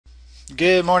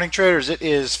Good morning, traders. It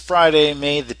is Friday,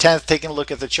 May the 10th. Taking a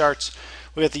look at the charts,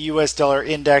 we got the U.S. dollar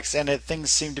index, and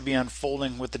things seem to be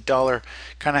unfolding with the dollar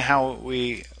kind of how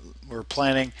we were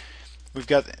planning. We've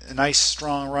got a nice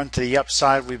strong run to the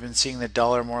upside. We've been seeing the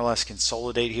dollar more or less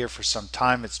consolidate here for some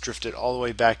time. It's drifted all the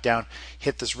way back down,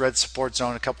 hit this red support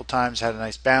zone a couple times, had a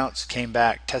nice bounce, came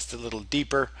back, tested a little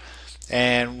deeper,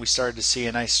 and we started to see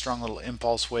a nice strong little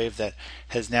impulse wave that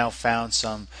has now found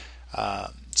some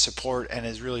support and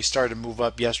has really started to move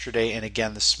up yesterday and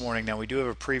again this morning. Now we do have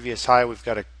a previous high we've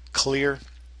got to clear.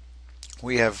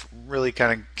 We have really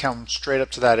kind of come straight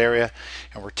up to that area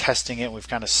and we're testing it. We've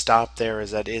kind of stopped there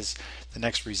as that is the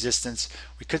next resistance.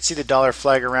 We could see the dollar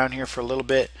flag around here for a little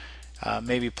bit,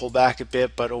 maybe pull back a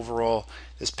bit, but overall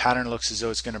this pattern looks as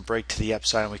though it's going to break to the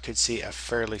upside and we could see a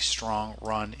fairly strong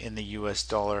run in the US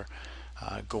dollar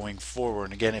going forward.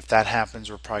 And again, if that happens,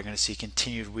 we're probably going to see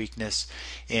continued weakness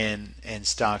in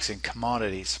stocks and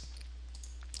commodities.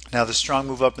 Now, the strong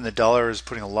move up in the dollar is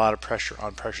putting a lot of pressure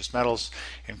on precious metals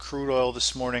and crude oil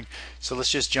this morning. So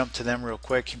let's just jump to them real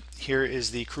quick. Here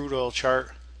is the crude oil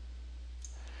chart.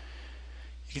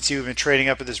 You can see we've been trading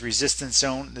up at this resistance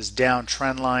zone, this down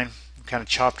trend line. We kind of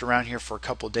chopped around here for a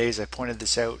couple of days. I pointed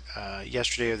this out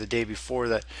yesterday or the day before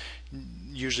that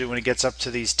usually when it gets up to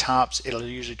these tops, it'll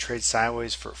usually trade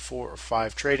sideways for 4 or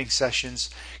 5 trading sessions,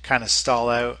 kind of stall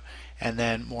out, and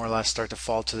then more or less start to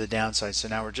fall to the downside. So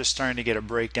now we're just starting to get a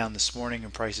breakdown this morning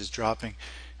and prices dropping.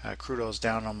 Crude oil is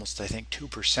down almost, I think,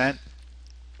 2%.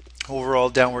 Overall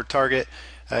downward target,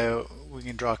 we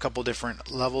can draw a couple different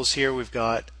levels here. We've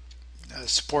got a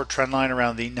support trend line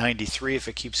around the 93 if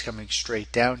it keeps coming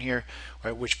straight down here,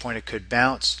 at which point it could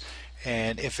bounce.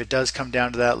 And if it does come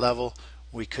down to that level,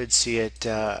 we could see it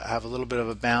have a little bit of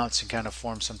a bounce and kind of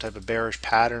form some type of bearish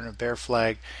pattern, a bear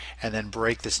flag, and then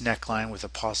break this neckline with a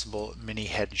possible mini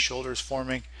head and shoulders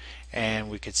forming, and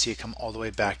we could see it come all the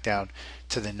way back down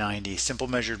to the 90. Simple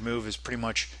measured move is pretty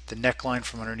much the neckline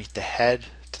from underneath the head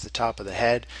to the top of the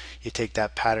head. You take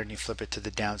that pattern, you flip it to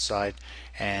the downside,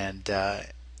 and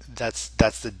that's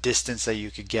the distance that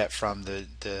you could get from the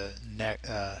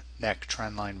neck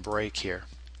trend line break here.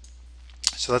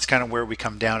 So that's kind of where we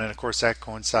come down, and of course that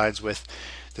coincides with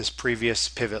this previous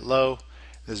pivot low,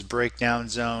 this breakdown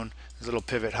zone, this little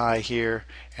pivot high here,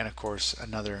 and of course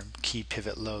another key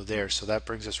pivot low there. So that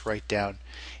brings us right down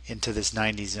into this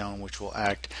 90 zone, which will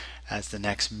act as the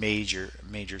next major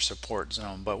support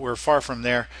zone. But we're far from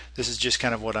there. This is just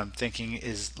kind of what I'm thinking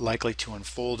is likely to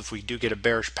unfold. If we do get a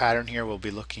bearish pattern here, we'll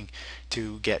be looking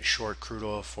to get short crude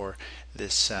oil for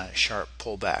this sharp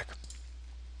pullback.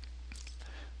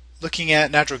 Looking at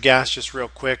natural gas just real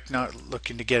quick, not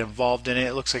looking to get involved in it.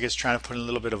 It looks like it's trying to put in a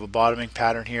little bit of a bottoming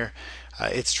pattern here.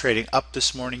 It's trading up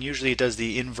this morning. Usually it does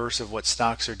the inverse of what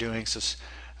stocks are doing. So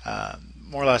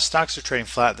more or less stocks are trading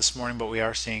flat this morning, but we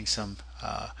are seeing some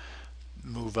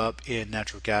move up in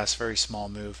natural gas, very small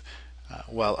move,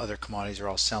 while other commodities are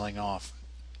all selling off.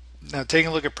 Now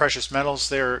taking a look at precious metals,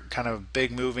 they're kind of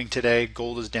big moving today.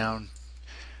 Gold is down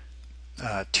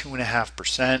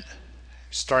 2.5%.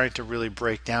 Starting to really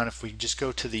break down. If we just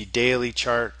go to the daily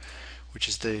chart, which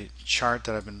is the chart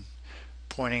that I've been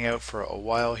pointing out for a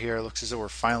while here, it looks as though we're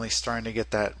finally starting to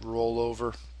get that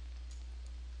rollover.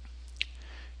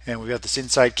 And we've got this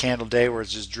inside candle day where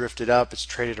it's just drifted up, it's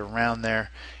traded around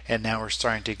there, and now we're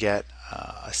starting to get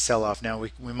a sell-off. Now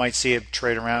we might see it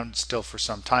trade around still for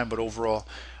some time, but overall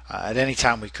at any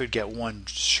time we could get one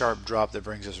sharp drop that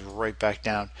brings us right back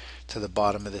down to the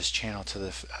bottom of this channel, to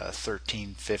the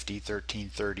 1350,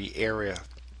 1330 area.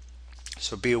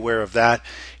 So be aware of that.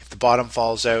 If the bottom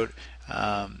falls out,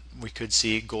 we could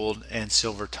see gold and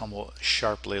silver tumble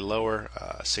sharply lower,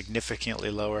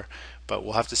 significantly lower, but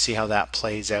we'll have to see how that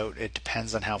plays out. It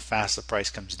depends on how fast the price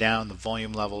comes down, the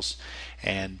volume levels,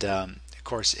 and of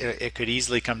course it could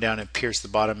easily come down and pierce the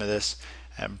bottom of this,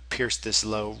 and pierce this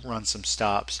low, run some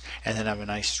stops, and then have a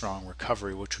nice strong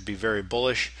recovery, which would be very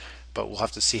bullish, but we'll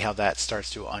have to see how that starts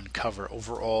to uncover.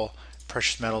 Overall,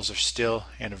 precious metals are still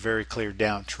in a very clear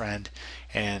downtrend,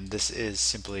 and this is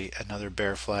simply another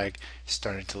bear flag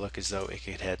starting to look as though it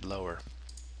could head lower.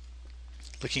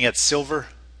 Looking at silver,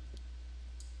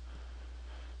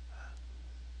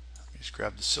 just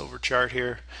grab the silver chart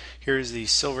here. Here's the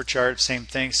silver chart, same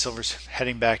thing. Silver's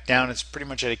heading back down. It's pretty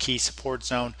much at a key support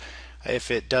zone.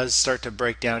 If it does start to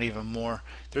break down even more,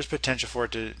 there's potential for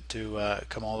it to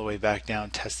come all the way back down,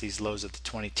 test these lows at the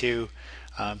 22.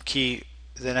 The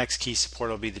next key support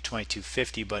will be the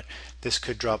 22.50, but this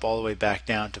could drop all the way back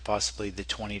down to possibly the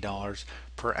 $20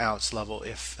 per ounce level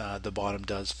if the bottom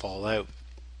does fall out.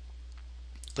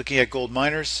 Looking at gold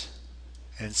miners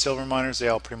and silver miners, they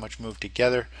all pretty much move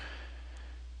together.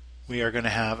 we are going to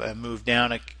have a move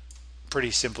down.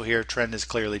 Pretty simple here. Trend is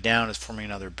clearly down. It's forming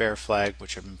another bear flag,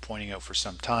 which I've been pointing out for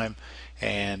some time,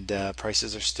 and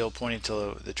prices are still pointing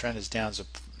to the trend is down. So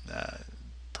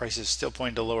prices still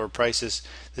pointing to lower prices.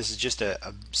 This is just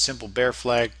a simple bear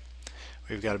flag.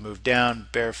 We've got to move down,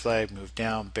 bear flag, move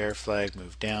down, bear flag,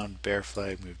 move down, bear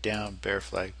flag, move down, bear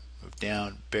flag, move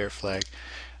down, bear flag.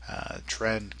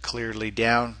 Trend clearly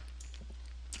down.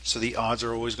 So the odds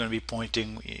are always going to be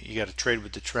pointing. You got to trade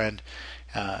with the trend.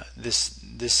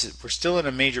 We're still in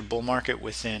a major bull market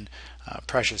within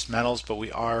precious metals, but we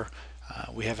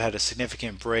have had a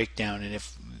significant breakdown, and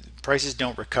if prices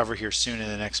don't recover here soon in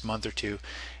the next month or two,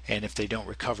 and if they don't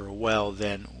recover well,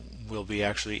 then we'll be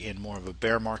actually in more of a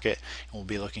bear market, and we'll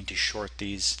be looking to short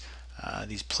these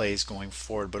plays going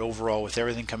forward. But overall, with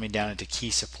everything coming down into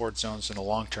key support zones in the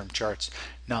long-term charts,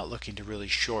 not looking to really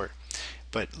short.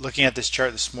 But looking at this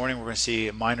chart this morning, we're going to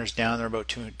see miners down. They're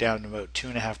down about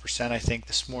 2.5%, I think,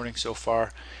 this morning so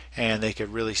far, and they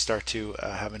could really start to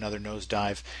have another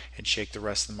nosedive and shake the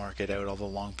rest of the market out, all the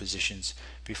long positions,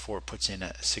 before it puts in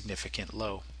a significant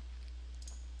low.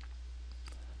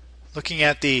 Looking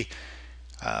at the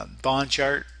bond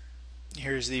chart,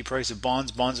 here's the price of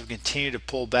bonds. Bonds have continued to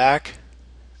pull back.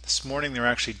 This morning they're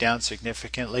actually down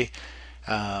significantly.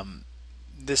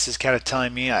 This is kind of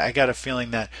telling me, I got a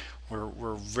feeling that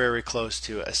we're very close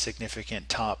to a significant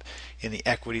top in the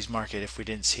equities market. If we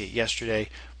didn't see it yesterday,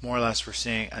 more or less we're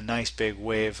seeing a nice big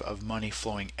wave of money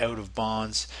flowing out of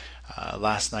bonds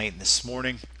last night and this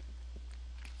morning.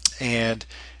 And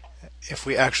if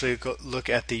we actually look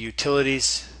at the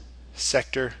utilities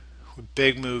sector,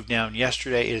 big move down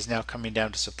yesterday. It is now coming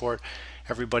down to support.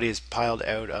 Everybody has piled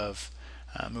out of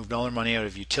moved all their money out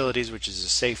of utilities, which is a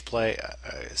safe play,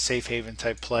 a safe haven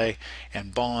type play,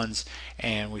 and bonds,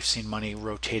 and we've seen money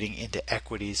rotating into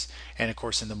equities. And of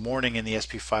course in the morning in the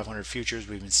SP 500 futures,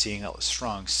 we've been seeing a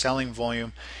strong selling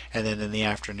volume, and then in the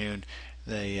afternoon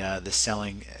the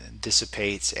selling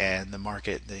dissipates and the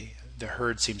market, the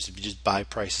herd seems to be just buy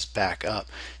prices back up.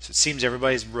 So it seems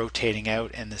everybody's rotating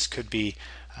out, and this could be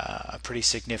a pretty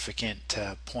significant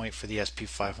point for the SP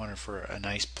 500 for a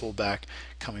nice pullback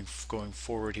going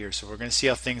forward here. So we're going to see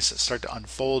how things start to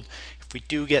unfold. If we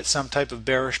do get some type of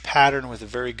bearish pattern with a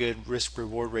very good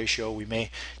risk-reward ratio, we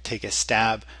may take a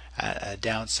stab at a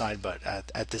downside, but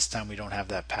at this time we don't have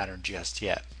that pattern just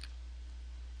yet.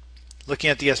 Looking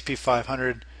at the SP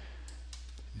 500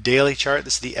 daily chart,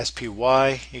 this is the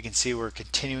SPY. You can see we're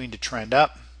continuing to trend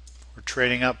up. We're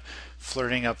trading up,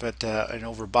 flirting up at an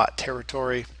overbought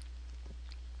territory,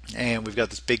 and we've got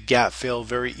this big gap fill,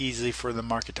 very easily for the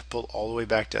market to pull all the way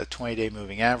back to a 20-day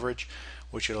moving average,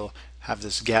 which it'll have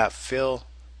this gap fill.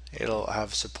 It'll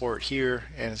have support here,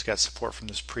 and it's got support from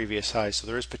this previous high, so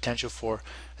there is potential for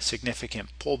a significant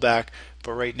pullback.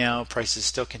 But right now prices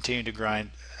still continue to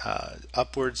grind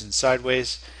upwards and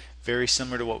sideways, very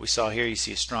similar to what we saw here. You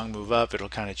see a strong move up, it'll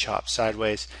kind of chop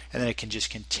sideways, and then it can just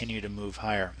continue to move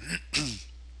higher.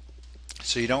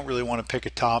 So you don't really want to pick a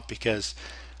top, because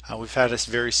we've had this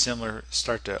very similar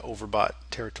start to overbought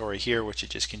territory here, which it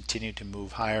just continued to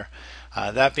move higher.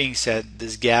 That being said,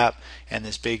 this gap and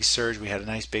this big surge, we had a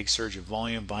nice big surge of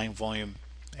volume, buying volume,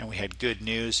 and we had good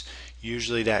news.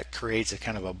 Usually that creates a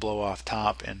kind of a blow off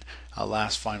top and a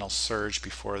last final surge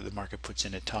before the market puts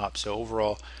in a top. So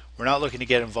overall, we're not looking to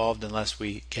get involved unless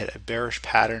we get a bearish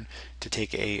pattern to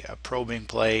take a probing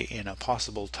play in a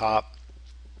possible top,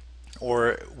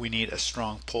 or we need a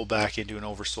strong pullback into an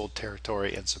oversold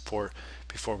territory and support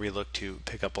before we look to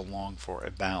pick up a long for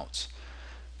a bounce.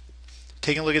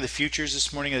 Taking a look at the futures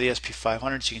this morning of the SP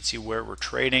 500, so you can see where we're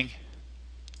trading.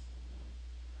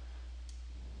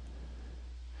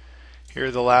 Here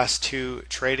are the last two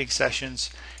trading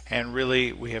sessions, and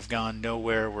really we have gone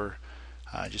nowhere. We're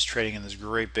just trading in this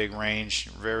great big range,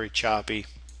 very choppy.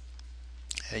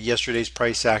 Yesterday's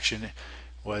price action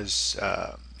was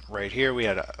right here. We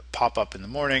had a pop up in the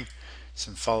morning,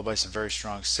 followed by some very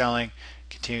strong selling,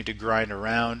 continued to grind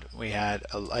around. We had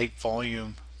a light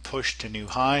volume push to new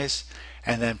highs,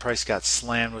 and then price got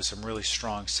slammed with some really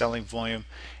strong selling volume,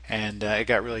 and it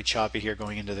got really choppy here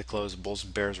going into the close. The bulls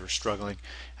and bears were struggling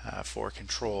for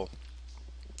control.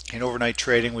 In overnight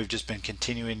trading, we've just been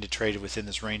continuing to trade within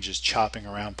this range, just chopping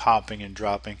around, popping and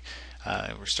dropping.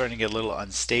 We're starting to get a little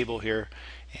unstable here,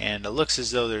 and it looks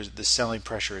as though the selling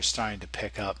pressure is starting to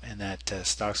pick up, and that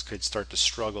stocks could start to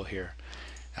struggle here.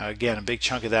 Now again, a big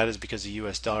chunk of that is because the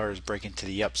US dollar is breaking to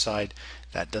the upside.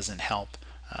 That doesn't help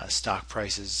stock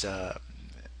prices,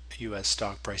 US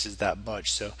stock prices, that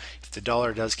much. So if the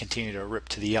dollar does continue to rip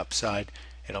to the upside,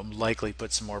 it'll likely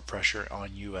put some more pressure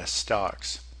on US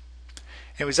stocks.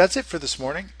 Anyways, that's it for this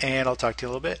morning, and I'll talk to you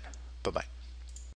in a little bit. Bye-bye.